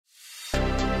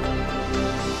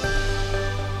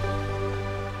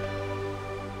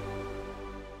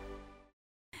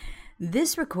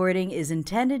This recording is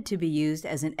intended to be used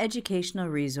as an educational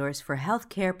resource for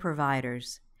healthcare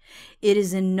providers. It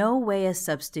is in no way a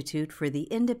substitute for the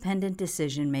independent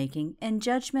decision-making and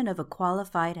judgment of a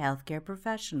qualified healthcare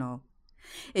professional.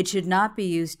 It should not be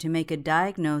used to make a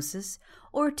diagnosis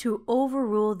or to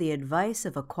overrule the advice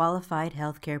of a qualified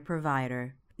healthcare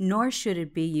provider, nor should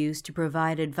it be used to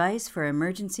provide advice for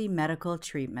emergency medical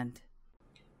treatment.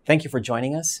 Thank you for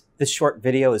joining us. This short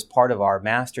video is part of our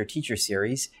Master Teacher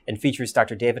Series and features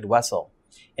Dr. David Wessel.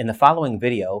 In the following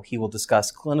video, he will discuss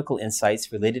clinical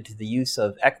insights related to the use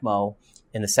of ECMO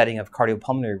in the setting of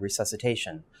cardiopulmonary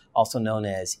resuscitation, also known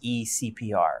as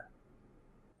eCPR.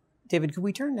 David, could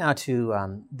we turn now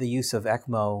to the use of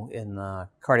ECMO in the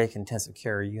cardiac intensive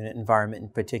care unit environment in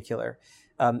particular?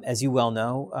 As you well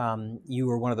know, you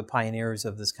were one of the pioneers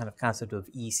of this kind of concept of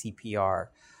eCPR,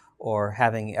 or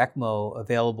having ECMO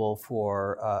available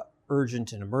for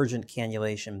urgent and emergent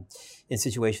cannulation in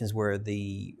situations where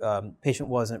the patient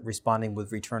wasn't responding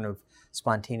with return of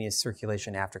spontaneous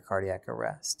circulation after cardiac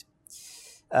arrest.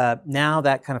 Now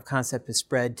that kind of concept is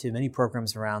spread to many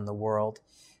programs around the world.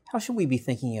 How should we be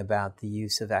thinking about the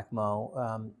use of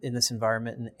ECMO in this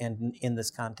environment and in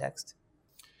this context?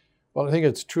 Well, I think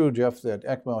it's true, Jeff, that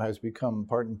ECMO has become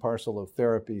part and parcel of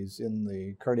therapies in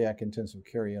the cardiac intensive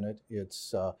care unit.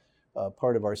 It's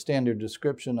part of our standard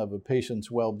description of a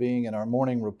patient's well-being in our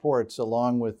morning reports,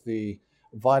 along with the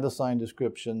vital sign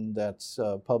description that's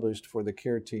published for the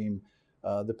care team,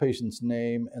 the patient's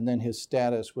name, and then his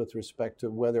status with respect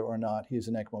to whether or not he's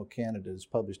an ECMO candidate is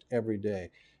published every day.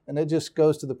 And it just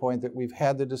goes to the point that we've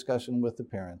had the discussion with the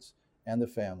parents and the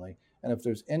family. And if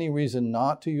there's any reason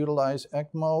not to utilize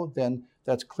ECMO, then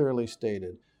that's clearly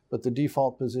stated. But the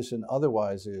default position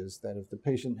otherwise is that if the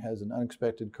patient has an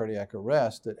unexpected cardiac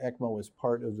arrest, that ECMO is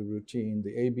part of the routine,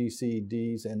 the A, B, C,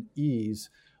 Ds, and Es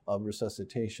of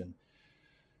resuscitation.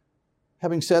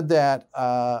 Having said that,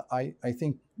 I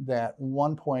think that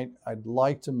one point I'd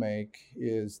like to make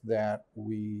is that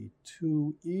we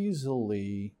too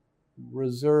easily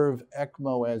reserve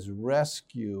ECMO as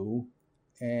rescue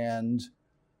and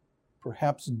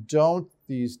perhaps don't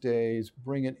these days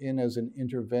bring it in as an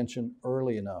intervention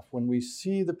early enough. When we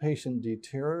see the patient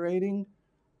deteriorating,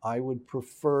 I would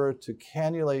prefer to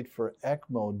cannulate for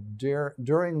ECMO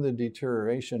during the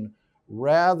deterioration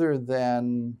rather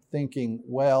than thinking,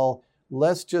 well,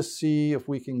 let's just see if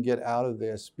we can get out of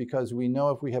this, because we know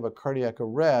if we have a cardiac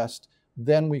arrest,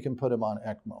 then we can put him on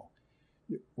ECMO.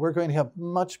 We're going to have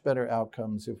much better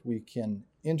outcomes if we can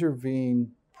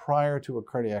intervene prior to a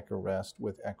cardiac arrest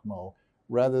with ECMO,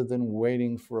 rather than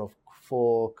waiting for a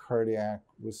full cardiac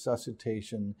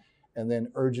resuscitation and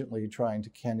then urgently trying to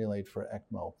cannulate for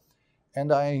ECMO.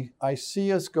 And I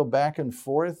see us go back and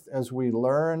forth as we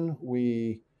learn,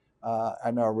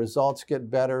 and our results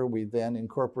get better. We then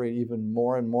incorporate even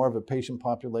more and more of a patient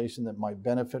population that might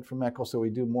benefit from ECMO, so we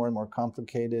do more and more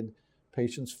complicated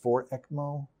patients for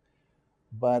ECMO.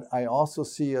 But I also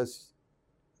see us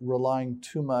relying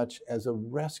too much as a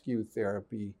rescue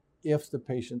therapy if the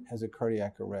patient has a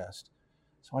cardiac arrest.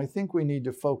 So I think we need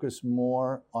to focus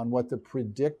more on what the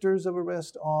predictors of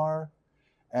arrest are,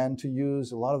 and to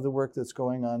use a lot of the work that's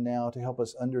going on now to help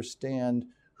us understand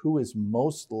who is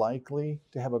most likely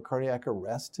to have a cardiac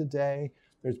arrest today.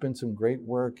 There's been some great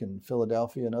work in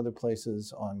Philadelphia and other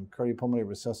places on cardiopulmonary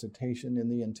resuscitation in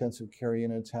the intensive care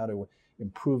units, how to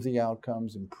improve the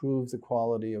outcomes, improve the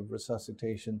quality of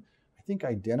resuscitation. I think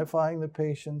identifying the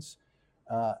patients,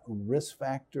 risk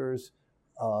factors,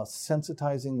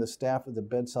 sensitizing the staff at the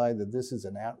bedside that this is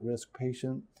an at-risk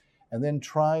patient, and then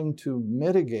trying to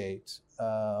mitigate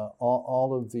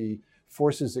all of the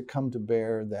forces that come to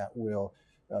bear that will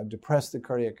depress the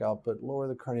cardiac output, lower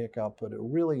the cardiac output, are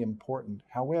really important.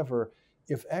 However,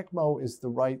 if ECMO is the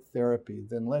right therapy,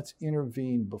 then let's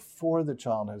intervene before the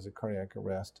child has a cardiac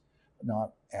arrest,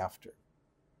 not after.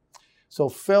 So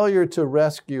failure to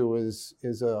rescue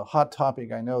is a hot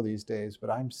topic, I know, these days, but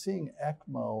I'm seeing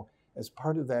ECMO as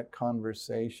part of that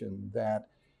conversation, that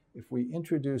if we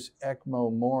introduce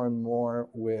ECMO more and more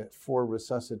for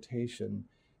resuscitation,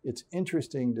 it's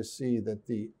interesting to see that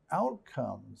the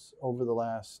outcomes over the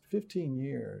last 15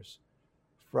 years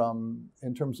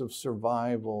in terms of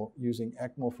survival using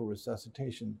ECMO for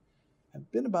resuscitation have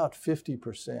been about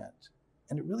 50%,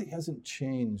 and it really hasn't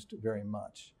changed very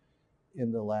much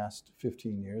in the last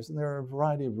 15 years, and there are a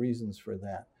variety of reasons for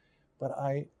that. But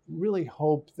I really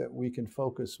hope that we can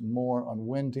focus more on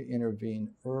when to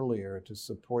intervene earlier to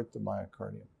support the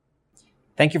myocardium.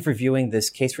 Thank you for viewing this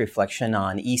case reflection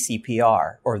on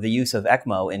eCPR, or the use of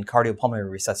ECMO in cardiopulmonary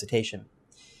resuscitation.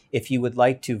 If you would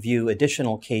like to view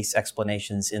additional case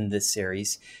explanations in this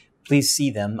series, Please see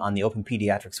them on the Open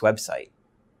Pediatrics website.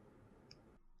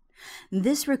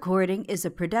 This recording is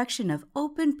a production of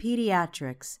Open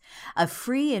Pediatrics, a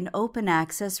free and open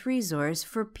access resource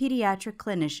for pediatric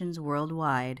clinicians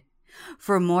worldwide.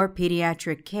 For more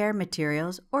pediatric care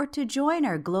materials or to join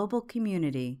our global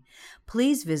community,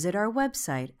 please visit our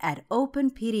website at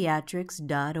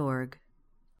openpediatrics.org.